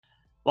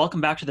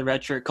Welcome back to the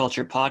Red Shirt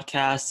Culture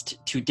podcast.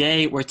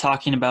 Today, we're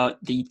talking about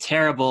the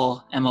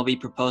terrible MLB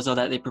proposal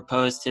that they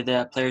proposed to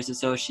the Players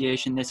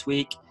Association this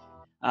week.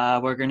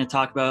 We're going to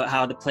talk about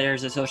how the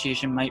Players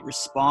Association might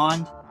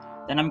respond.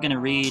 Then I'm going to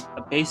read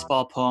a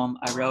baseball poem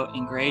I wrote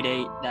in grade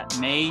 8 that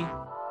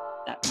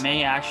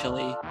may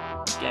actually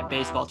get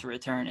baseball to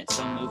return. It's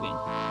so moving.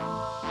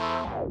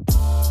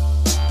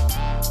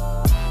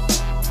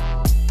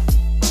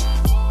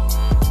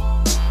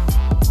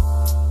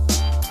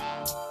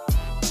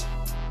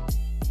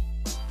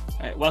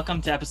 All right,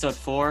 welcome to episode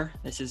 4.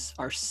 This is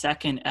our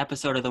second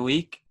episode of the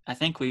week. I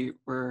think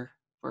we're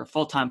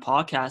full-time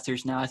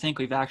podcasters now. I think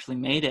we've actually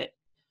made it.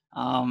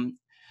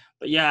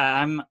 But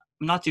yeah, I'm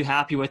not too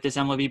happy with this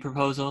MLB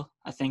proposal.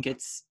 I think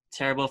it's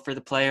terrible for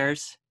the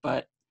players.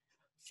 But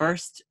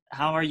first,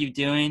 how are you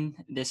doing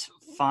this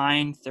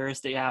fine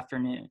Thursday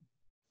afternoon?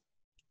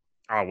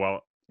 Oh,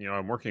 well,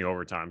 I'm working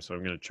overtime, so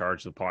I'm going to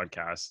charge the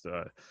podcast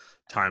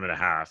time and a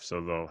half.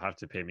 So they'll have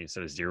to pay me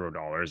instead of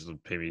 $0, they'll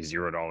pay me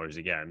 $0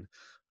 again.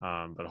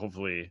 But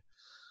hopefully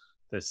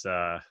this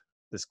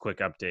quick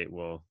update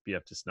will be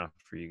up to snuff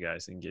for you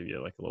guys and give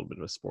you like a little bit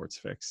of a sports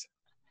fix.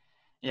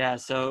 Yeah,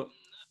 so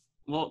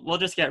we'll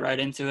just get right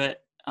into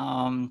it.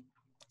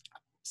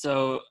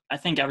 So I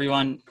think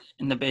everyone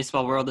in the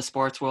baseball world, the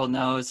sports world,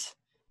 knows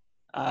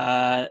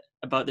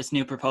about this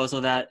new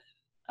proposal that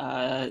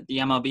the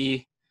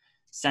MLB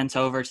sent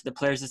over to the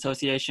Players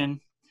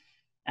Association.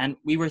 And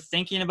we were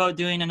thinking about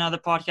doing another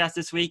podcast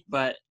this week,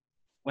 but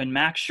when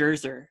Max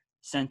Scherzer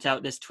sent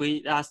out this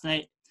tweet last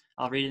night,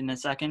 I'll read it in a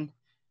second,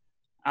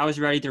 I was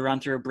ready to run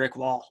through a brick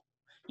wall.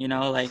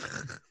 I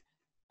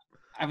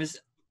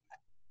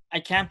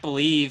can't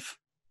believe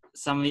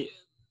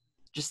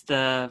just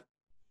the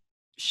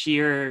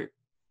sheer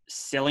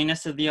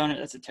silliness of the owner.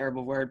 That's a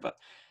terrible word, but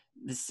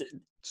this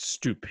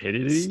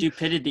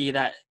stupidity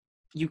that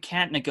you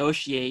can't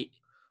negotiate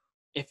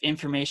if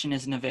information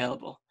isn't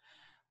available.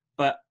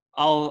 But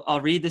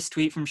I'll read this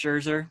tweet from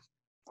Scherzer,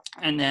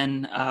 and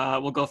then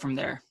we'll go from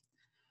there.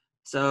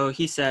 So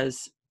he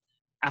says,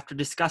 after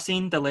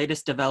discussing the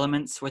latest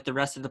developments with the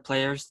rest of the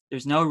players,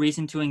 there's no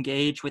reason to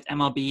engage with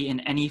MLB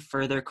in any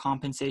further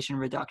compensation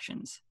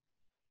reductions.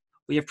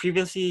 We have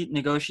previously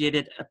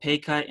negotiated a pay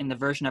cut in the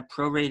version of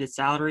prorated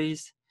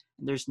salaries,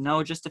 and there's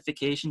no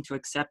justification to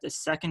accept a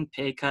second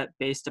pay cut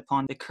based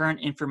upon the current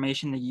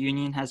information the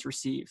union has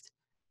received.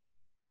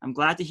 I'm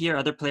glad to hear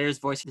other players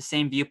voice the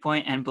same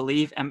viewpoint and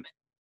believe I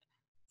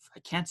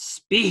can't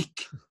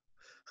speak.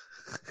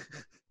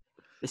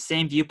 The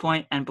same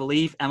viewpoint and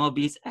believe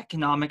MLB's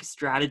economic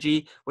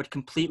strategy would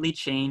completely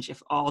change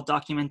if all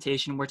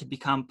documentation were to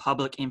become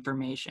public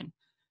information.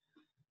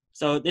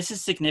 So this is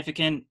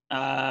significant,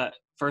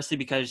 firstly,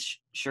 because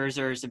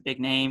Scherzer is a big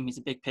name. He's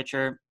a big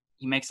pitcher.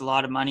 He makes a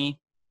lot of money,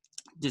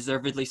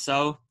 deservedly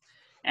so.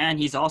 And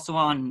he's also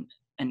on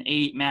an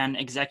 8-man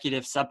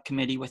executive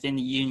subcommittee within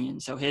the union.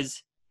 So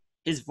his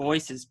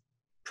voice is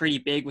pretty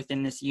big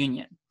within this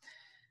union.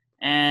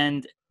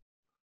 And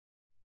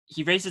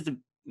he raises the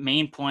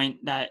main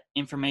point that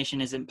information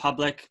isn't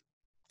public,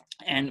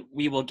 and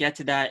we will get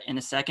to that in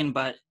a second.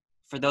 But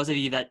for those of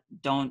you that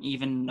don't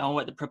even know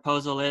what the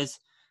proposal is,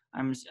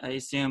 I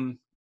assume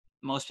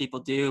most people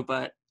do,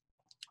 but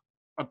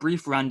a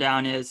brief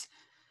rundown is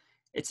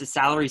it's a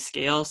salary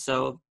scale.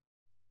 So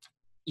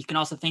you can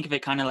also think of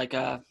it kind of like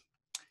a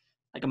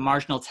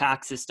marginal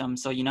tax system.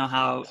 So you know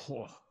how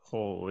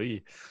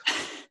holy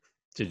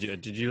did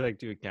you like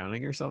do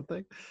accounting or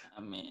something?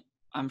 I mean,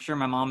 I'm sure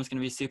my mom is going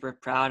to be super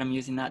proud I'm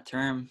using that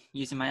term,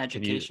 using my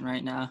education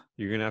right now.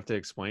 You're going to have to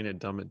explain it,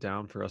 dumb it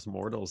down for us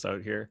mortals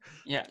out here.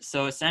 Yeah,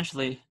 so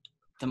essentially,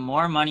 the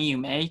more money you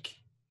make,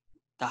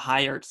 the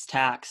higher it's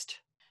taxed.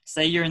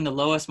 Say you're in the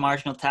lowest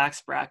marginal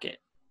tax bracket.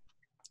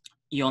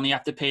 You only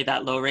have to pay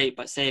that low rate,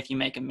 but say if you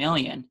make $1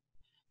 million,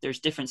 there's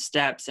different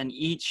steps, and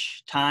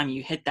each time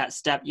you hit that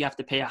step, you have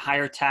to pay a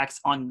higher tax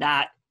on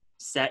that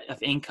set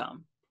of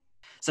income.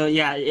 So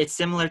yeah, it's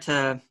similar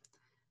to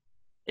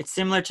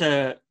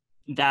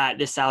that,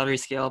 this salary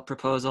scale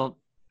proposal.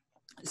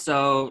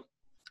 So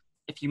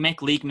if you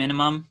make league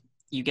minimum,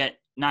 you get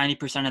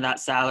 90% of that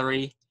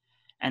salary.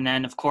 And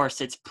then, of course,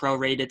 it's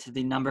prorated to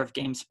the number of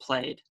games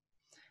played.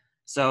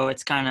 So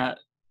it's kind of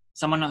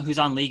someone who's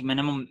on league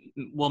minimum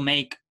will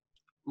make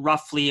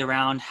roughly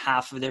around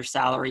half of their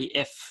salary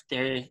if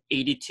their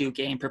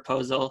 82-game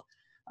proposal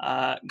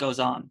goes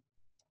on.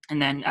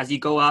 And then as you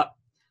go up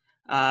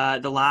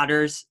the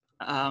ladders.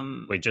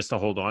 Wait, just to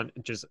hold on,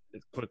 just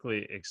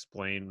quickly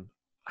explain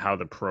how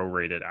the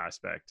prorated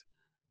aspect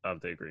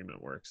of the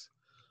agreement works.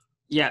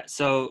 Yeah,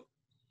 so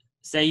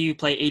say you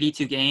play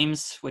 82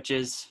 games, which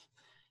is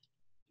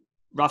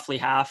roughly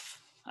half.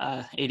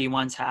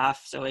 81's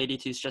half, so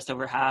 82 is just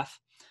over half.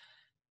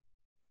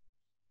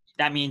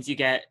 That means you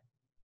get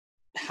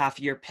half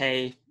your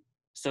pay.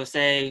 So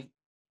say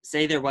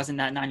there wasn't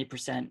that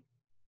 90%,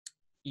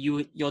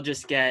 you'll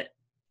just get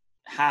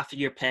half of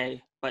your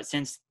pay, but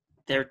since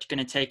they're going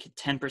to take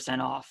 10%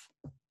 off,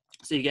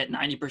 so you get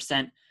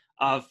 90%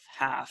 of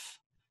half.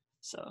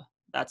 So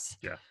that's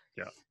yeah.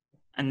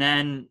 And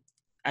then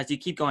as you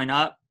keep going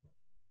up,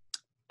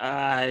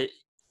 uh,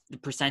 the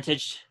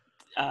percentage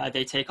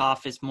they take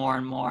off is more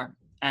and more.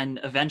 And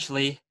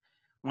eventually,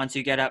 once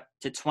you get up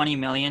to 20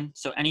 million,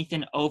 so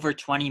anything over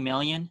 20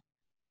 million,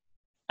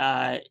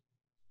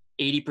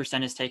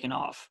 80% is taken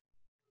off.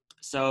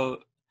 So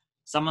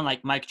someone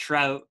like Mike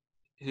Trout,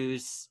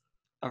 whose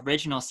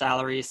original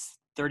salary is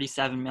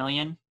 37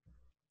 million,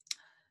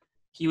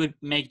 he would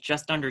make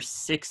just under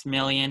 6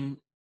 million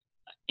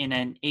in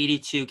an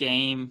 82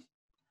 game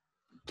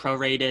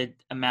prorated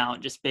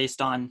amount, just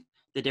based on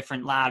the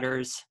different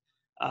ladders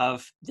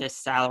of this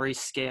salary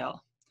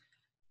scale.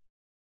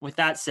 With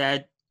that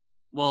said,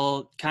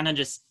 we'll kind of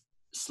just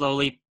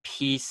slowly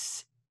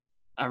piece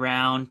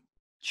around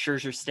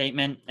Scherzer's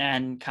statement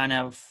and kind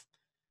of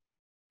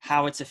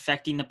how it's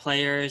affecting the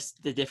players,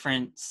 the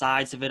different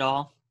sides of it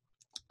all.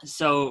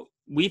 So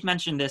we've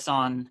mentioned this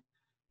on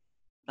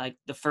like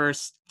the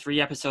first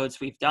 3 episodes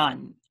we've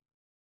done.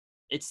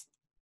 It's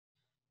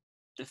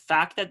the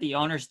fact that the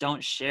owners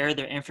don't share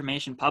their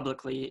information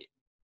publicly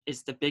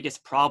is the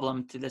biggest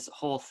problem to this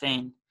whole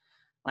thing.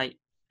 Like,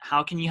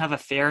 how can you have a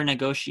fair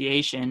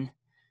negotiation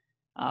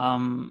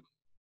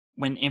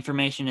when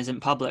information isn't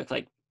public?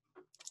 Like,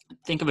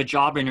 think of a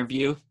job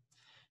interview.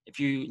 If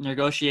you're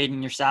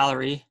negotiating your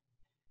salary,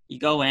 you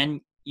go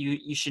in,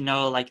 you should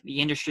know like the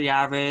industry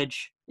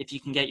average. If you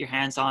can get your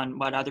hands on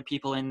what other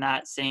people in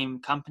that same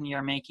company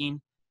are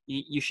making,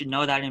 you should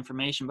know that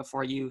information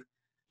before you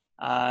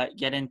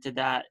get into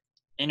that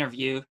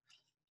interview.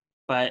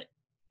 But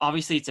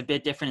obviously it's a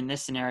bit different in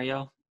this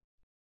scenario.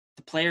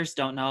 The players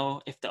don't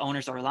know if the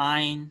owners are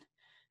lying,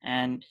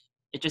 and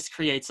it just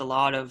creates a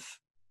lot of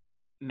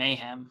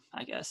mayhem,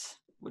 I guess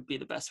would be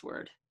the best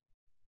word.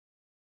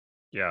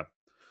 Yeah.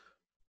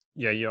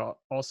 Yeah, you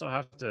also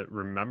have to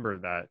remember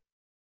that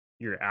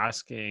you're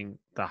asking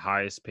the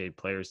highest paid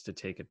players to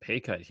take a pay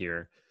cut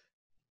here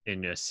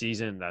in a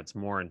season that's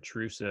more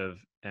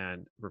intrusive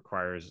and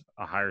requires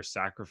a higher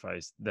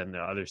sacrifice than the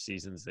other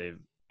seasons they've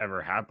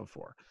ever had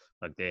before.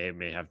 Like they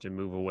may have to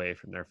move away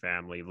from their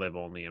family, live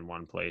only in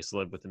one place,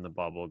 live within the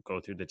bubble, go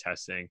through the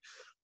testing.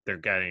 They're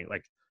getting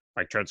like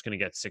Mike Trout's going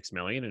to get 6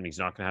 million and he's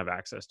not going to have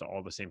access to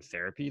all the same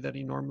therapy that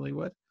he normally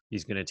would.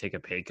 He's going to take a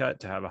pay cut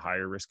to have a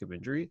higher risk of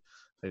injury.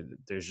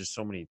 There's just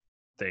so many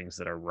things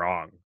that are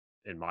wrong,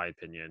 in my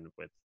opinion,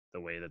 with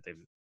the way that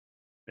they've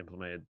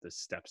implemented the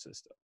step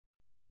system.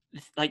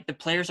 Like the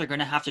players are going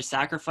to have to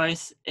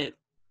sacrifice it.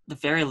 The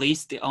very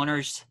least, the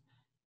owners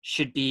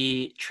should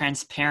be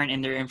transparent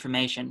in their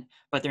information,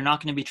 but they're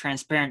not going to be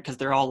transparent because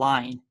they're all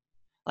lying.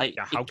 Like,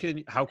 yeah,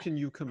 how can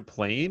you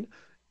complain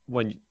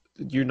when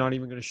you're not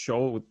even going to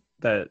show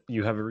that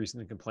you have a reason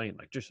to complain?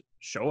 Like, just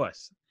show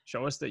us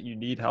that you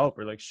need help,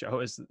 or like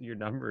show us your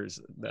numbers.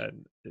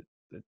 Then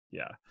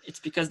yeah, it's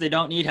because they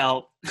don't need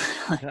help.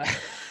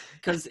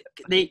 Because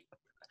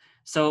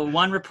so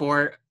one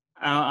report,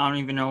 I don't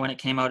even know when it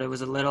came out, it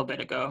was a little bit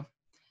ago,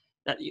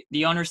 that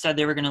the owner said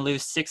they were going to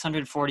lose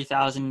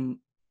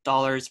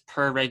 $640,000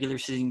 per regular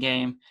season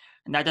game,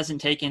 and that doesn't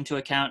take into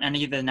account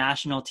any of the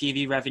national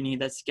TV revenue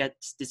that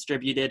gets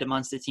distributed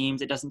amongst the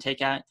teams. It doesn't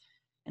take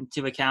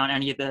into account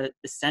any of the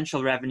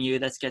central revenue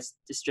that gets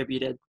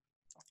distributed.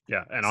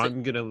 Yeah, and so,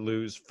 I'm going to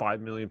lose $5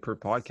 million per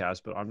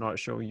podcast, but I'm not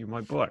showing you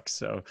my books.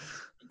 So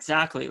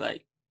exactly,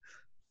 like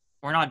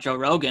we're not Joe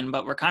Rogan,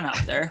 but we're kind of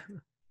up there.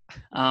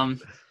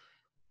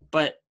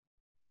 But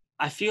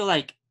I feel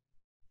like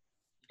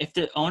if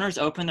the owners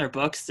open their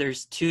books,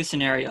 there's 2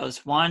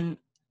 scenarios. One,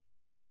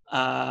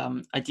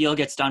 a deal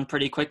gets done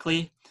pretty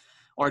quickly,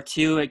 or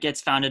 2, it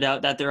gets found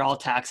out that they're all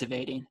tax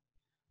evading.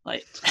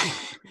 Like,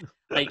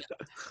 like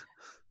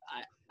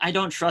I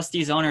don't trust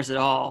these owners at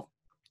all.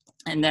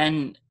 And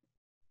then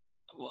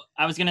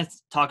I was going to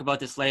talk about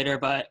this later,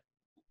 but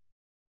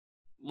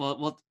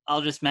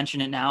I'll just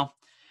mention it now.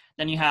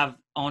 Then you have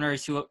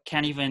owners who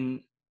can't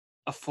even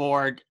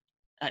afford,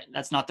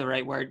 that's not the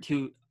right word,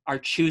 who are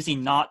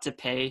choosing not to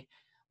pay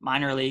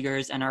minor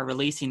leaguers and are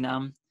releasing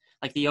them.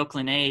 Like the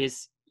Oakland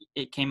A's,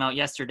 it came out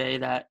yesterday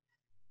that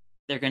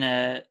they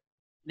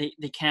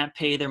can't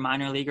pay their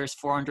minor leaguers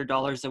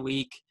 $400 a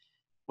week,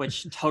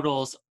 which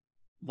totals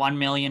 $1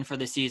 million for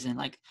the season.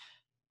 Like,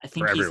 I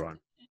think for everyone.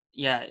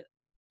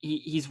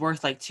 He's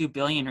worth like $2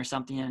 billion or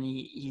something, and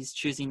he's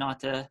choosing not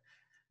to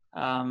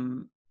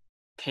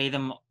pay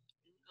them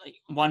like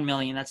 $1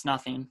 million. That's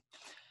nothing.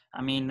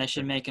 I mean, they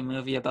should make a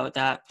movie about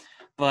that,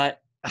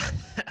 but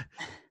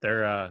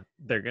they're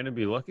going to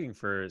be looking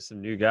for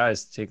some new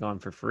guys to take on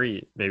for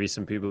free. Maybe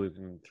some people who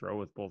can throw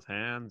with both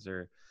hands,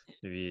 or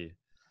maybe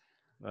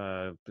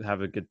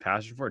have a good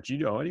passion for it. Do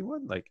you know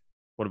anyone? Like,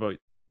 what about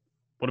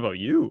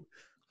you?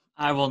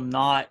 I will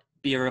not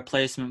be a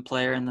replacement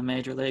player in the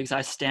major leagues.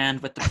 I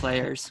stand with the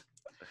players.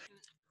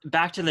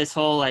 Back to this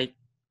whole like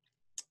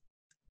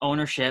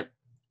ownership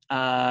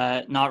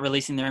not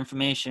releasing their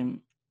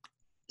information.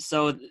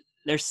 So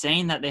they're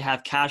saying that they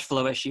have cash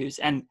flow issues,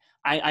 and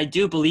I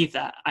do believe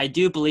that. I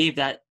do believe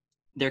that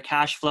their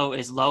cash flow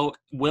is low,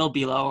 will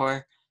be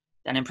lower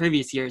than in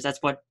previous years.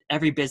 That's what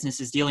every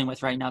business is dealing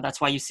with right now. That's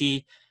why you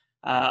see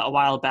a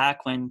while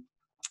back when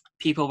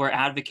people were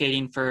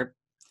advocating for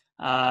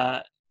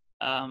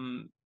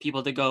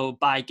people to go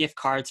buy gift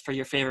cards for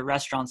your favorite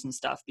restaurants and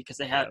stuff because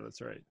Yeah,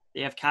 that's right.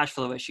 they have cash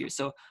flow issues.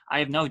 So I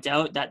have no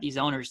doubt that these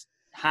owners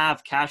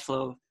have cash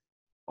flow,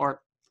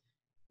 or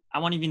I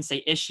won't even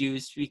say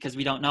issues because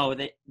we don't know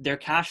that their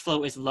cash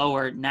flow is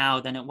lower now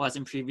than it was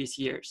in previous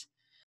years.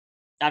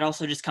 That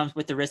also just comes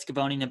with the risk of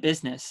owning a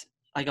business.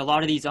 Like a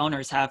lot of these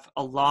owners have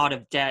a lot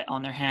of debt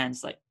on their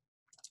hands. Like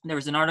there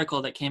was an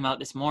article that came out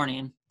this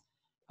morning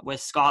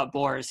with Scott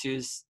Boras,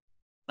 who's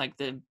like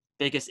the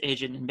biggest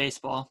agent in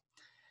baseball.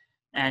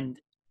 And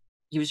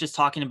he was just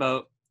talking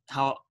about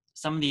how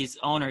some of these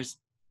owners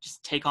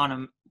just take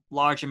on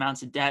large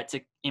amounts of debt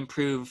to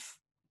improve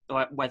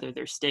whether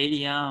their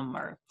stadium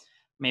or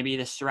maybe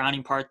the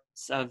surrounding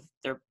parts of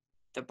their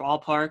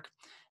ballpark.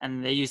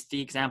 And they used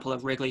the example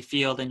of Wrigley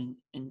Field and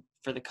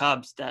for the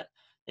Cubs, that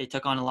they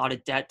took on a lot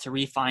of debt to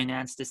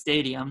refinance the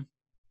stadium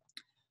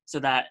so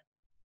that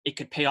it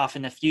could pay off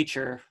in the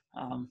future.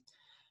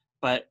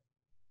 But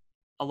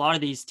a lot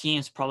of these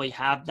teams probably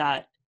have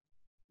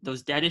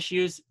those debt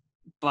issues,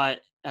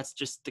 but that's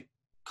just the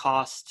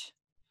cost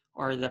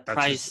or the That's just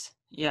price.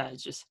 Yeah,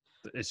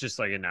 it's just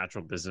like a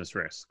natural business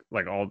risk.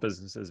 Like all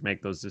businesses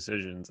make those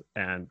decisions,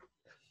 and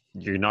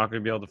you're not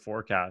going to be able to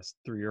forecast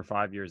 3 or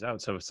 5 years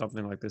out. So if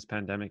something like this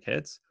pandemic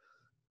hits,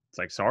 it's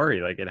like,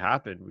 sorry, like it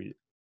happened. We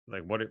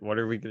like, what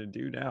are we going to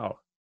do now?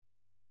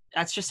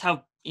 that's just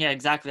how, yeah,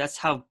 exactly. That's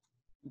how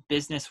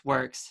business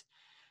works.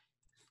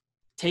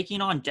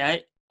 Taking on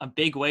debt, a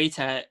big way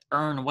to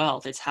earn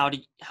wealth. It's how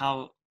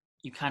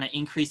you kind of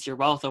increase your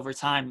wealth over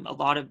time. A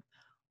lot of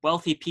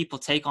wealthy people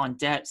take on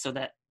debt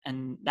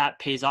and that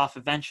pays off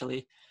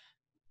eventually.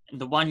 And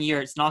the 1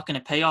 year it's not going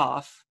to pay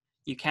off,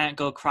 you can't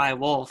go cry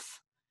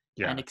wolf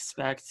and Yeah.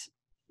 expect.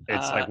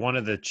 It's like one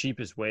of the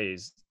cheapest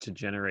ways to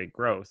generate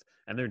growth.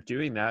 And they're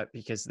doing that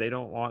because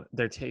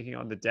they're taking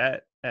on the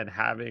debt and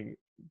having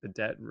the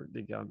debt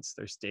against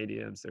their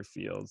stadiums, their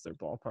fields, their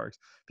ballparks,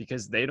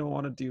 because they don't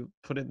want to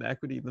put in the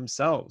equity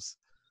themselves.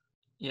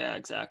 Yeah,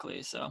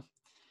 exactly. So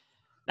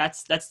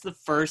that's the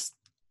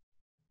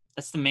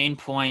main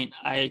point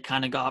I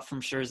kind of got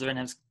from Scherzer, and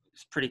it's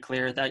pretty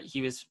clear that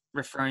he was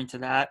referring to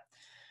that.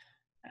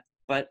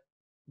 But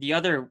the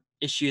other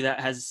issue that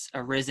has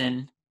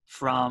arisen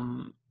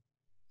from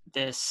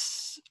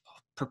this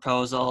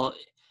proposal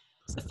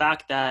is the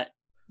fact that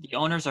the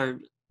owners are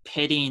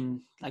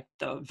pitting like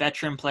the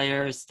veteran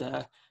players,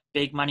 the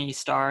big money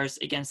stars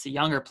against the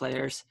younger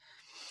players.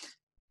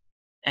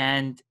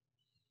 And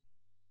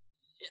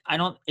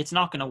it's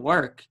not going to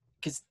work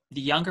because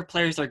the younger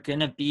players are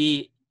going to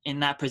be in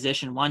that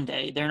position one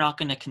day. They're not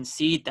going to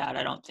concede that,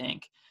 I don't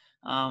think.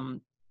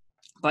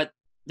 But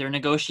they're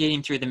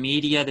negotiating through the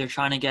media. They're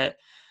trying to get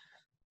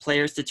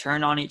players to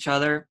turn on each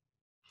other.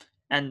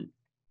 And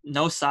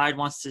no side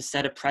wants to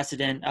set a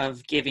precedent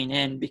of giving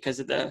in because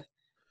of the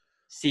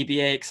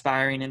CBA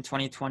expiring in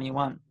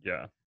 2021.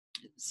 Yeah.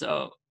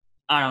 So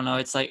I don't know.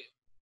 It's like,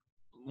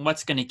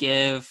 what's going to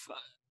give?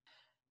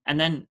 And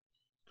then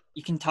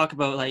you can talk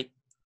about like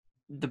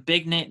the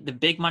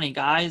big money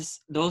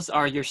guys. Those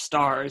are your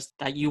stars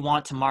that you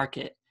want to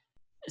market,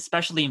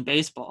 especially in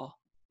baseball,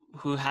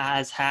 who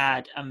has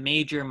had a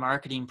major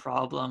marketing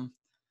problem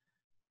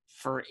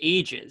for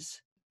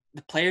ages.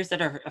 The players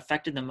that are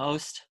affected the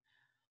most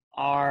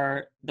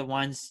are the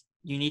ones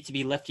you need to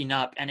be lifting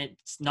up. And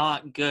it's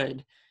not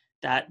good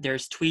that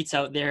there's tweets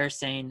out there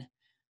saying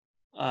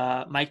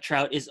Mike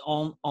Trout is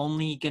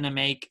only going to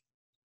make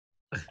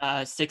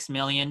 $6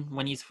 million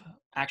when he's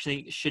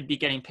actually should be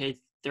getting paid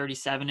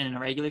 37 in a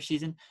regular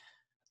season.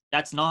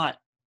 That's not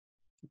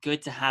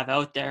good to have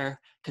out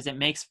there because it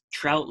makes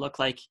Trout look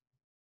like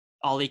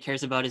all he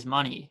cares about is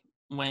money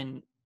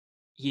when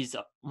he's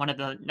one of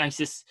the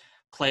nicest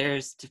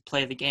players to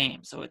play the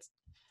game. So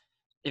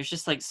there's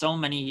just like so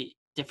many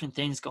different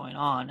things going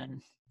on.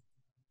 And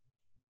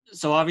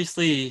so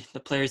obviously the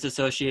Players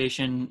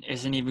Association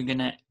isn't even going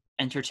to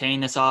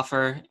entertain this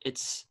offer.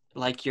 It's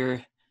like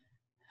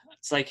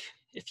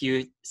if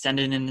you send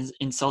in an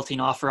insulting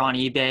offer on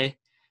eBay,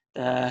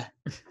 the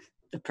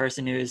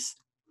person who's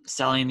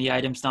selling the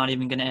item's not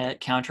even going to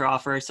counter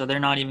offer. So they're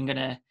not even going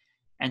to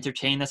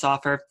entertain this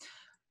offer.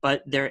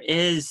 But there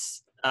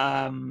is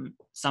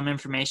some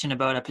information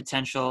about a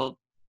potential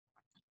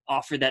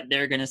offer that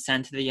they're going to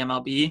send to the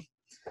MLB.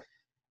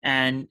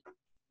 And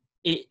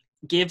it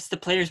gives the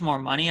players more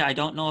money. I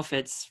don't know if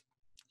it's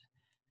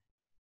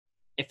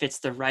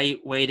the right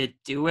way to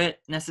do it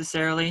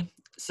necessarily.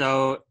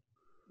 So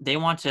they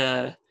want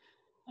to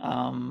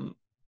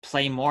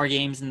play more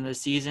games in the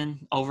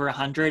season, over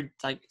 100,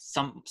 like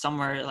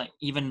somewhere like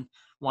even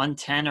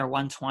 110 or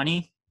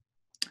 120.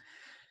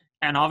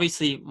 And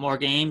obviously more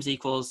games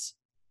equals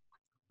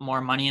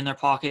more money in their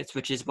pockets,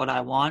 which is what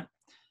I want.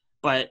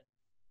 But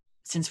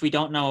since we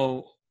don't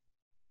know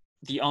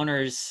the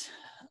owners'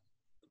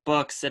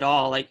 books at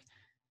all, like,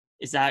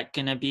 is that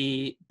going to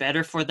be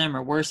better for them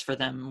or worse for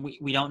them?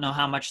 We don't know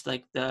how much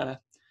like the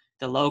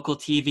local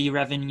TV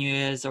revenue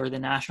is or the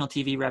national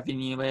TV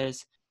revenue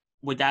is.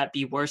 Would that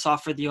be worse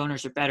off for the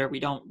owners or better? We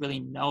don't really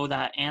know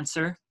that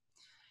answer.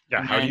 Yeah.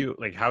 And How do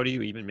then,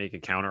 you even make a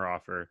counter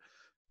offer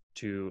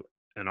to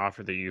an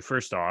offer that you,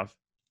 first off,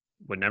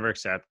 would never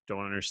accept,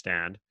 don't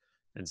understand,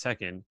 and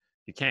second,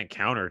 you can't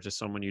counter to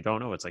someone you don't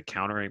know. It's like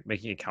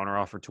making a counter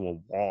offer to a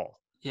wall.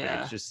 Like, it's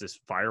Yeah. just this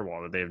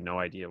firewall that they have no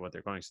idea what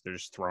they're going. So they're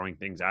just throwing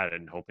things at it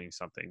and hoping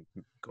something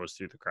goes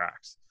through the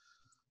cracks.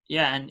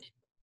 Yeah, and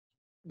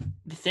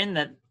the thing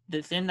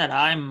that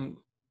I'm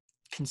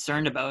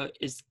concerned about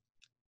is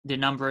the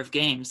number of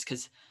games,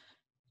 because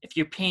if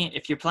you're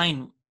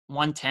playing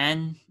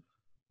 110,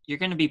 you're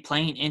going to be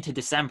playing into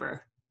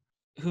December.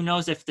 Who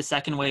knows if the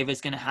second wave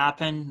is going to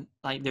happen?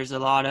 Like, there's a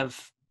lot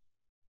of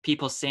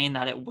people saying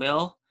that it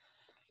will.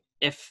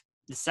 If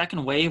the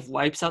second wave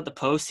wipes out the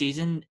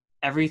postseason,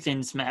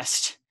 everything's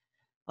messed.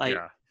 Like,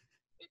 Yeah.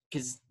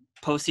 because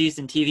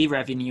postseason TV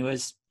revenue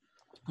is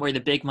where the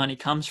big money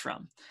comes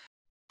from.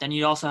 Then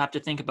you also have to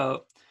think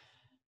about,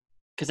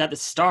 because at the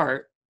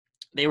start,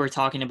 they were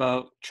talking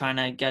about trying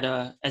to get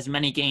as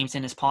many games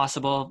in as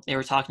possible. They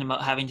were talking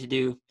about having to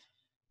do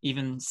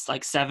even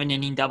like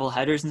 7-inning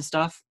doubleheaders and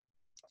stuff.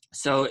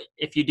 So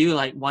if you do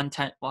like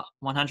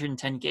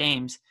 110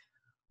 games,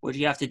 would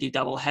you have to do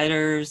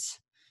doubleheaders?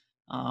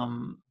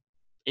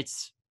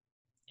 It's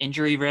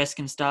injury risk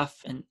and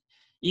stuff. And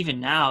even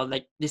now,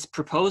 like, this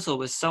proposal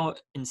was so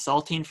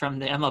insulting from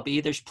the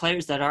MLB. There's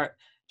players that are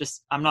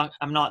just, I'm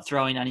not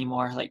throwing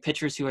anymore. Like,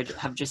 pitchers who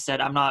have just said,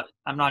 I'm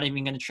not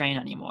even going to train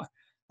anymore.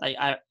 Like,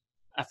 I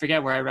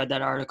forget where I read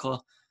that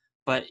article,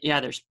 but yeah,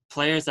 there's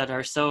players that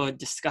are so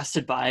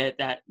disgusted by it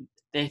that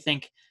they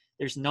think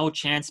there's no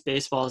chance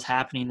baseball is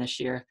happening this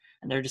year,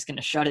 and they're just going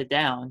to shut it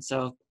down.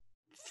 So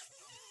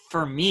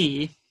for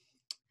me,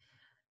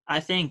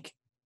 I think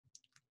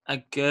a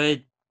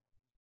good,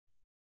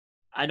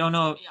 I don't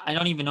know, I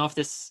don't even know if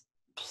this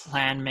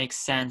plan makes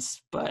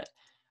sense, but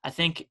I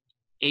think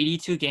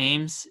 82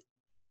 games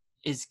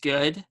is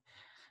good.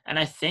 And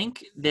I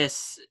think the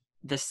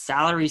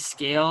salary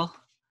scale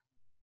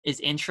is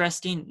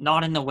interesting,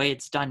 not in the way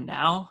it's done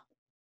now,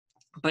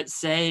 but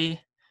say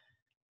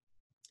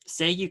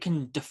you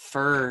can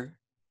defer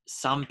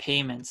some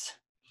payments.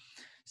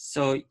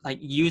 So, like,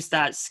 use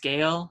that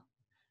scale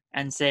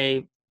and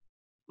say,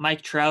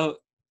 Mike Trout,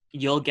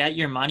 you'll get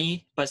your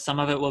money, but some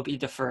of it will be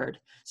deferred.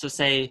 So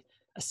say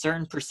a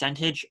certain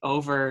percentage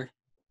over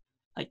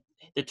like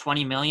the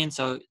 20 million,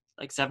 so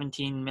like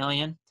 17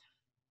 million,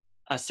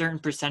 a certain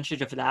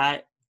percentage of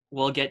that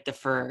will get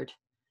deferred.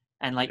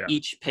 And like Yeah.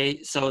 each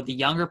pay, so the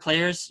younger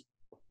players,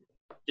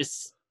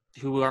 just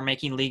who are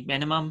making league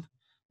minimum,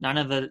 none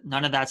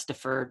of that's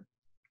deferred.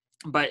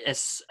 But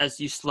as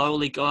you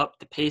slowly go up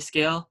the pay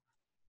scale,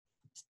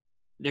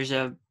 there's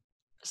a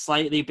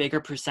slightly bigger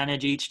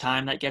percentage each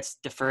time that gets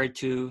deferred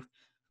to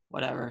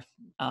whatever,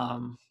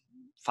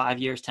 5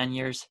 years, 10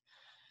 years.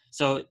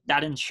 So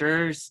that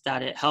ensures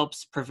that it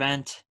helps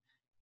prevent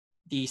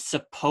the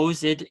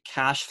supposed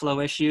cash flow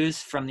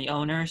issues from the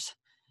owners,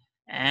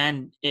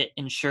 and it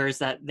ensures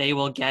that they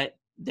will get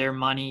their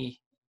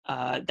money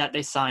that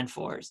they signed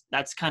for.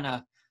 That's kind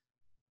of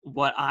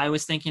what I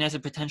was thinking as a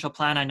potential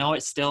plan. I know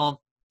it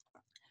still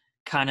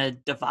kind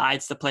of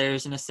divides the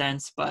players in a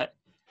sense, but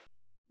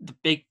the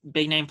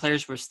big name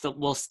players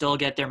will still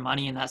get their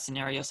money in that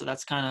scenario. So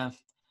that's kind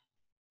of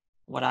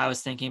what I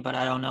was thinking, but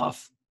I don't know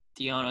if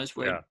the owners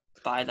would Yeah.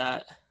 buy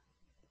that.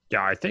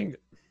 Yeah. I think,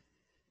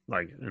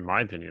 like, in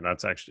my opinion,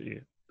 that's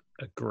actually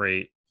a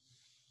great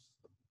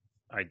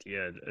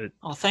idea.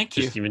 Oh, thank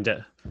you. Just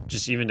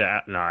even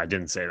to no, I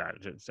didn't say that.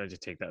 I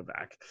just take that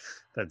back.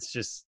 That's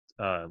just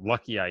a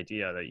lucky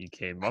idea that you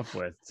came up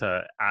with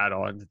to add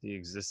on to the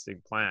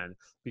existing plan,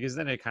 because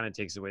then it kind of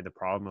takes away the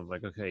problem of,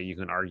 like, okay, you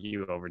can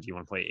argue over, do you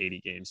want to play 80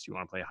 games, do you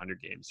want to play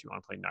 100 games, do you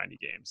want to play 90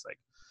 games? Like,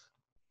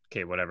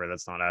 okay, whatever,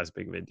 that's not as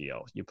big of a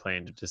deal. You play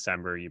into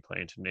December, you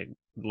play into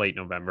late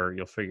November,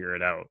 you'll figure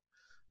it out.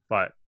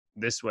 But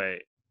this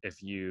way,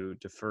 if you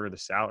defer the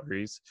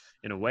salaries,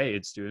 in a way,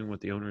 it's doing what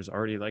the owners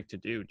already like to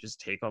do: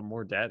 just take on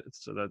more debt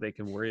so that they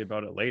can worry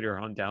about it later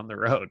on down the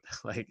road.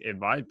 Like, in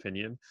my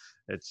opinion,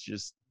 it's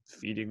just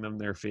feeding them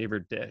their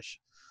favorite dish.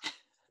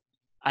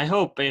 I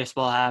hope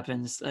baseball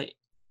happens. Like,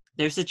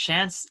 there's a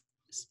chance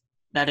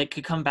that it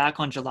could come back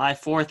on July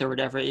 4th or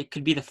whatever. It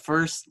could be the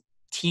first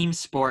team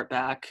sport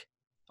back,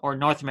 or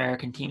North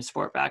American team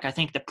sport back. I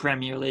think the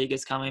Premier League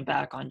is coming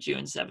back on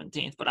June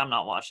 17th, but I'm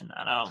not watching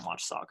that. I don't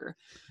watch soccer.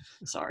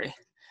 Sorry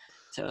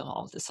to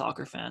all the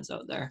soccer fans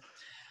out there.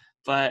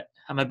 But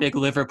I'm a big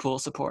Liverpool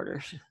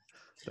supporter.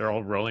 They're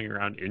all rolling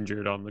around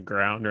injured on the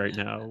ground right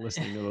now,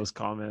 listening to those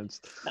comments.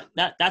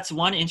 That's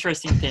one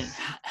interesting thing.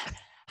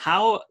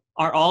 How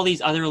are all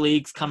these other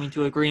leagues coming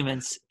to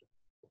agreements?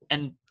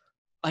 And,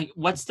 like,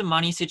 what's the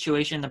money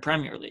situation in the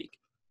Premier League?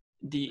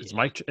 It's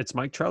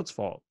Mike Trout's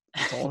fault.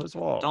 It's all his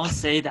fault. Don't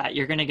say that.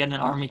 You're gonna get an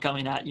army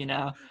coming at you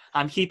now.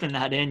 I'm keeping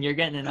that in. You're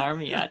getting an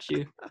army at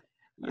you.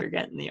 You're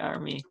getting the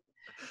army.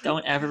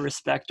 Don't ever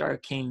respect our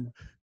king.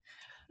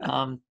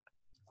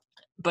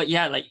 But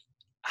yeah, like,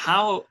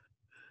 how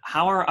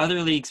are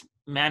other leagues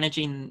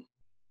managing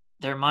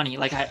their money?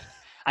 Like,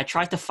 I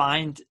tried to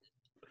find.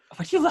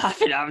 What are you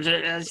laughing at?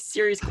 A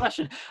serious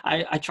question.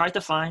 I tried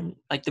to find,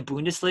 like, the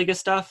Bundesliga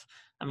stuff.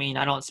 I mean,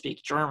 I don't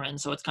speak German,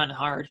 so it's kind of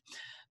hard.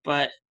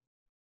 But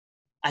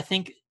I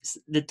think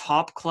the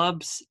top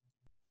clubs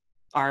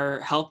are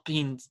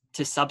helping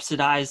to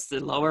subsidize the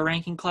lower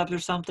ranking clubs or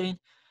something.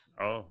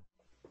 Oh.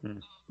 Hmm.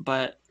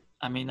 But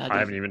I mean, I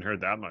haven't even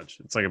heard that much.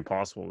 It's like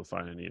impossible to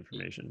find any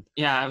information.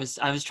 yeah, I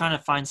was trying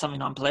to find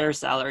something on player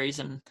salaries,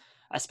 and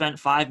I spent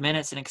 5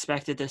 minutes and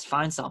expected to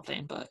find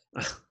something, but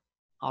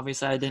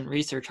obviously I didn't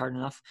research hard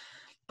enough.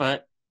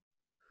 But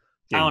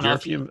I Yeah, don't know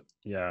if you,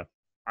 yeah.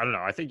 I don't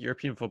know. I think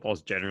European football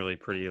is generally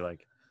pretty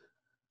like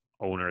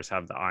owners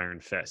have the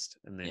iron fist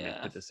and they make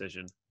yeah, the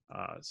decision.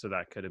 So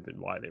that could have been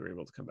why they were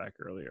able to come back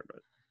earlier, but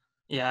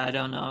yeah, I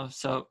don't know.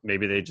 So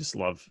maybe they just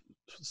love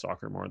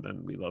soccer more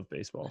than we love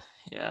baseball.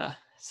 yeah,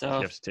 So you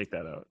so have to take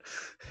that out.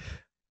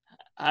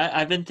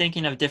 I've been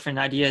thinking of different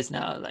ideas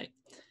now. Like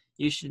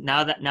you should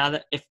now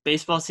that if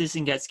baseball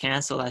season gets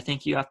canceled, I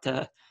think you have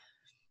to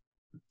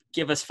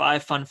give us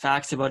 5 fun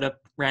facts about a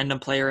random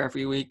player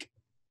every week.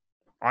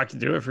 I can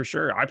do it for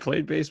sure. I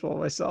played baseball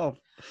myself.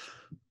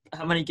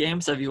 How many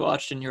games have you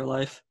watched in your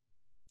life?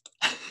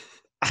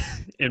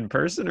 In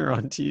person or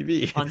on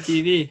TV? On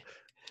TV?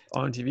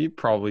 On TV,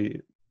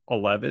 probably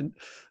 11.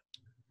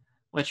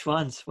 Which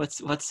ones? What's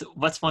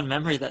one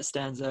memory that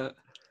stands out?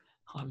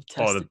 Oh, I'm Oh,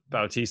 testing. the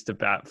Bautista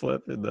bat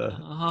flip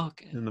Oh,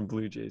 okay. in the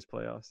Blue Jays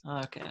playoffs.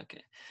 Okay.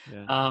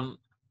 Yeah.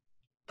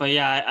 But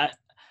yeah,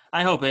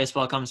 I hope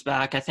baseball comes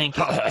back. I think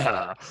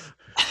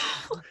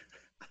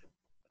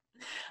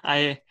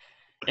I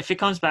if it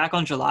comes back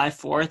on July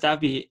 4th, that'd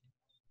be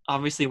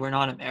obviously we're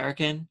not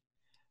American,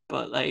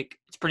 but like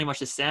it's pretty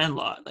much a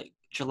Sandlot. Like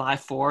July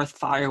 4th,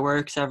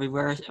 fireworks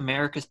everywhere.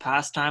 America's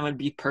pastime would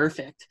be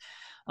perfect.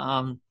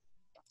 Um,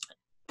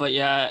 but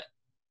yeah,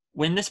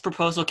 when this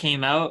proposal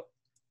came out,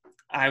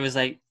 I was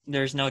like,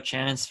 there's no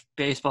chance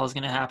baseball is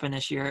going to happen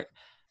this year.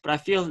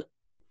 But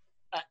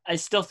I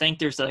still think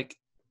there's like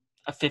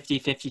a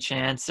 50-50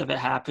 chance of it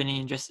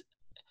happening. Just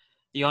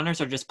the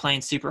owners are just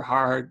playing super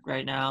hard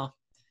right now,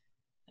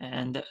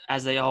 and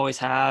as they always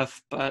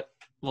have. But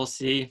we'll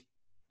see.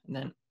 And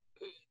then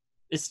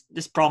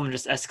this problem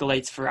just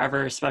escalates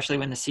forever, especially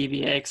when the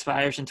CBA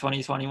expires in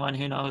 2021.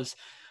 Who knows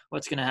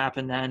what's going to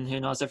happen then? Who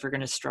knows if we're going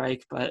to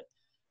strike? But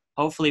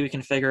hopefully we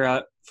can figure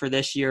out for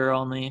this year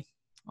only,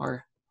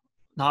 or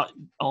not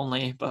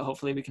only, but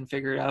hopefully we can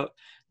figure it out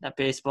that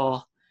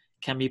baseball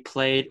can be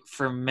played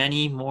for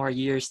many more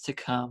years to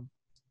come.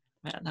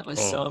 Man, that was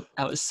Oh,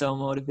 so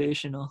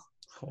motivational.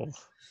 oh.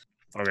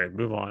 Okay,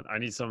 move on. I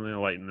need something to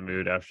lighten the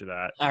mood after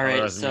that. All right,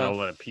 Otherwise, I'm so gonna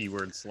let a P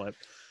word slip.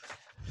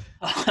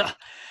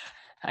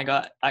 I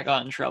got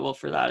in trouble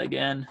for that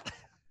again.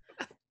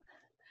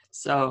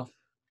 So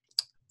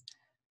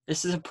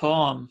this is a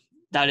poem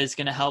that is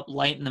going to help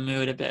lighten the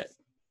mood a bit.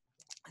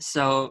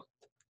 So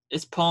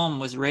this poem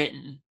was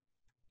written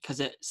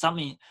because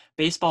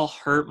baseball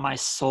hurt my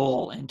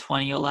soul in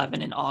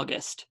 2011 in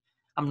August.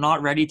 I'm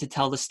not ready to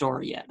tell the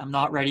story yet. I'm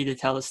not ready to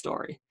tell the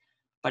story,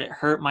 but it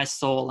hurt my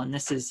soul. And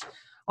this is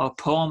a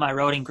poem I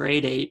wrote in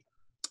grade 8.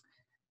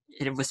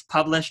 It was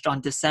published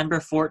on December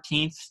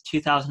 14th,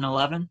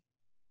 2011.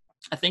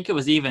 I think it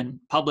was even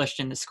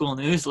published in the school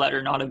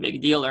newsletter, not a big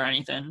deal or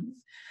anything.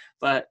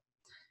 But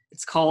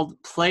it's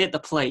called Play at the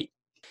Plate.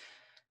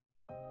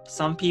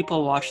 Some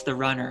people watch the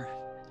runner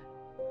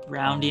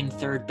rounding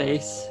third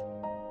base,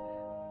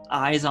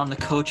 eyes on the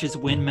coach's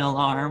windmill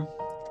arm,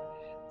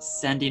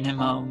 sending him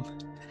home.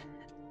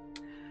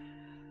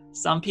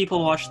 Some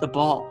people watch the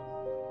ball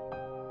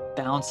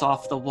bounce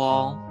off the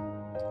wall,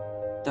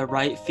 the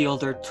right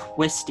fielder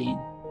twisting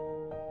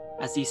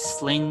as he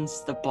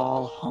slings the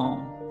ball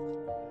home.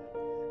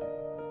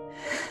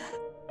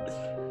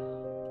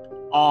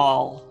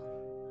 All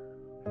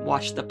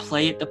watch the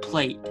play at the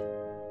plate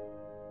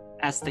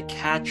as the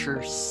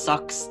catcher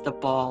sucks the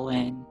ball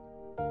in,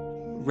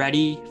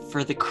 ready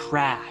for the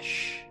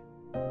crash.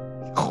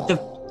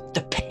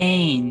 The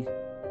pain.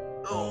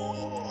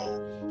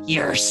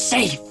 You're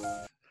safe.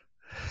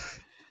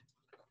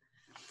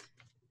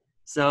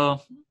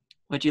 So,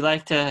 would you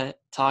like to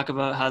talk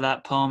about how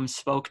that poem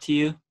spoke to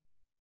you?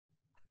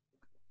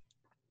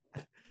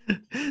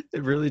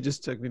 It really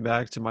just took me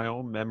back to my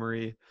own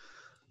memory.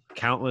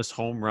 Countless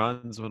home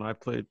runs when I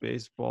played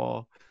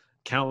baseball,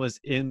 countless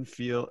in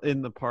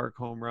the park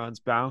home runs,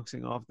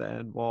 bouncing off the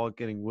end wall,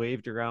 getting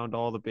waved around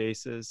all the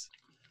bases.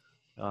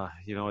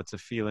 It's a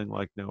feeling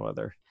like no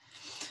other.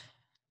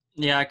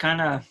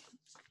 Yeah,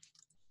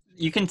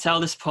 you can tell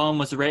this poem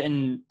was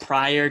written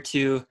prior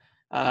to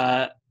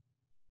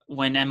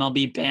when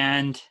MLB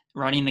banned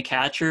running the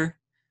catcher,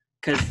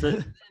 because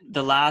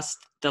the last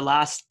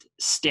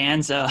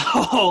stanza.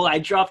 Oh, I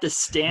dropped a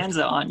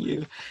stanza on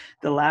you.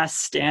 The last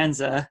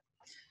stanza.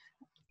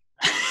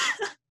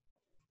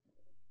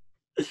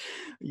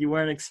 You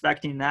weren't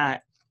expecting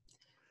that.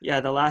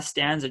 Yeah, the last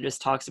stanza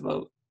just talks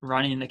about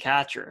running the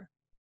catcher.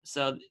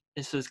 So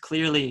this was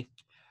clearly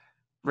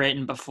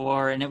written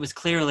before, and it was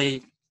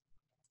clearly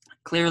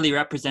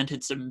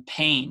represented some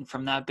pain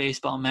from that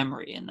baseball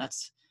memory, and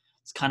that's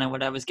kind of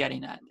what I was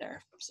getting at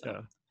there. So.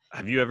 Yeah.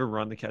 Have you ever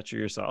run the catcher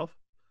yourself?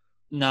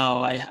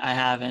 No, I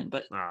haven't,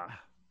 but Ah.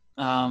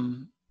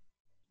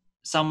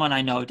 someone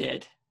I know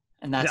did,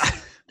 and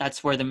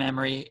that's where the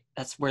memory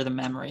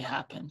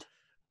happened.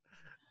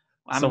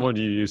 Someone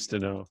you used to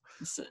know.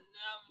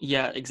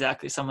 Yeah,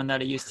 exactly. Someone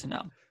that I used to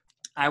know.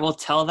 I will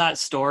tell that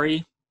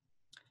story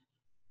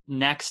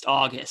next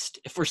August.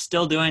 If we're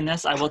still doing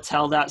this, I will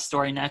tell that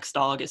story next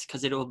August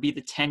because it will be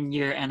the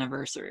 10-year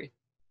anniversary.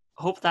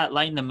 Hope that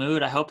lightened the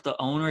mood. I hope the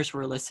owners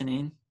were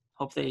listening.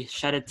 Hope they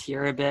shed a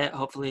tear a bit.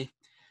 Hopefully,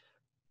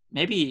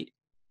 maybe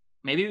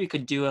we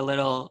could do a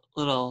little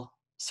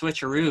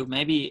switcheroo.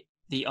 Maybe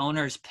the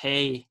owners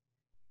pay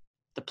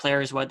the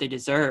players what they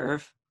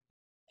deserve,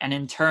 and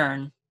in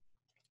turn,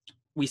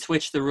 we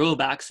switch the rule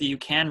back so you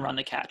can run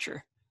the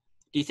catcher.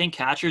 Do you think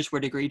catchers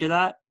would agree to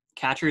that?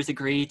 Catchers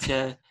agree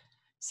to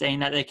saying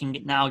that they can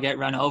now get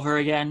run over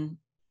again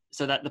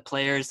so that the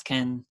players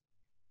can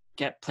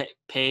get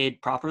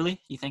paid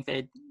properly? You think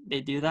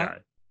they'd do that? Yeah.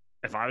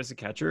 If I was a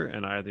catcher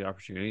and I had the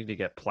opportunity to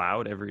get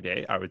plowed every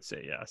day, I would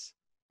say yes.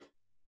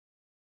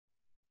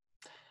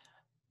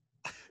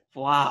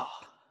 Wow.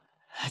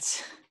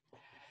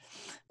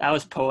 That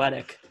was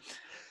poetic.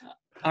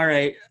 All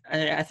right.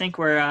 I think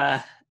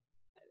we're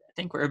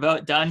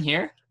about done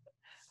here.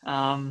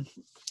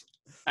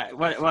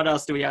 What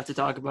else do we have to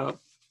talk about?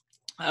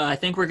 I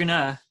think we're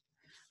gonna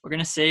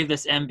save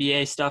this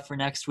NBA stuff for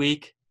next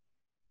week.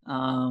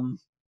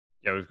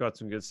 Yeah, we've got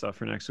some good stuff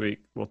for next week.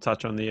 We'll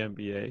touch on the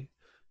NBA,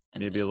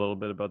 maybe a little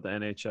bit about the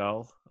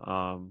NHL.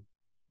 On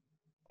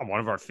one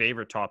of our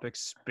favorite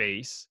topics,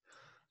 space.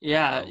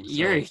 Yeah,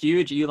 you're a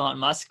huge Elon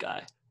Musk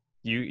guy.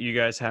 You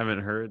guys haven't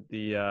heard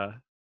the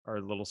our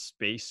little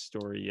space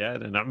story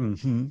yet, and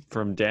I'm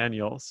from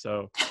Daniel,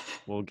 so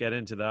we'll get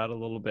into that a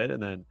little bit,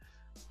 and then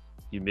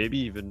you maybe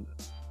even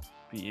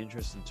be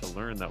interested to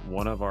learn that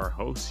one of our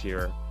hosts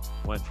here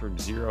went from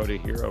 0 to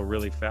hero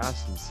really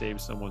fast and saved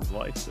someone's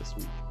life this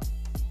week.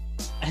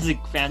 That's a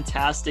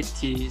fantastic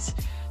tease.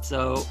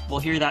 So we'll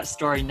hear that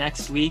story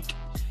next week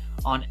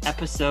on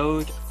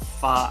episode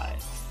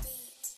 5.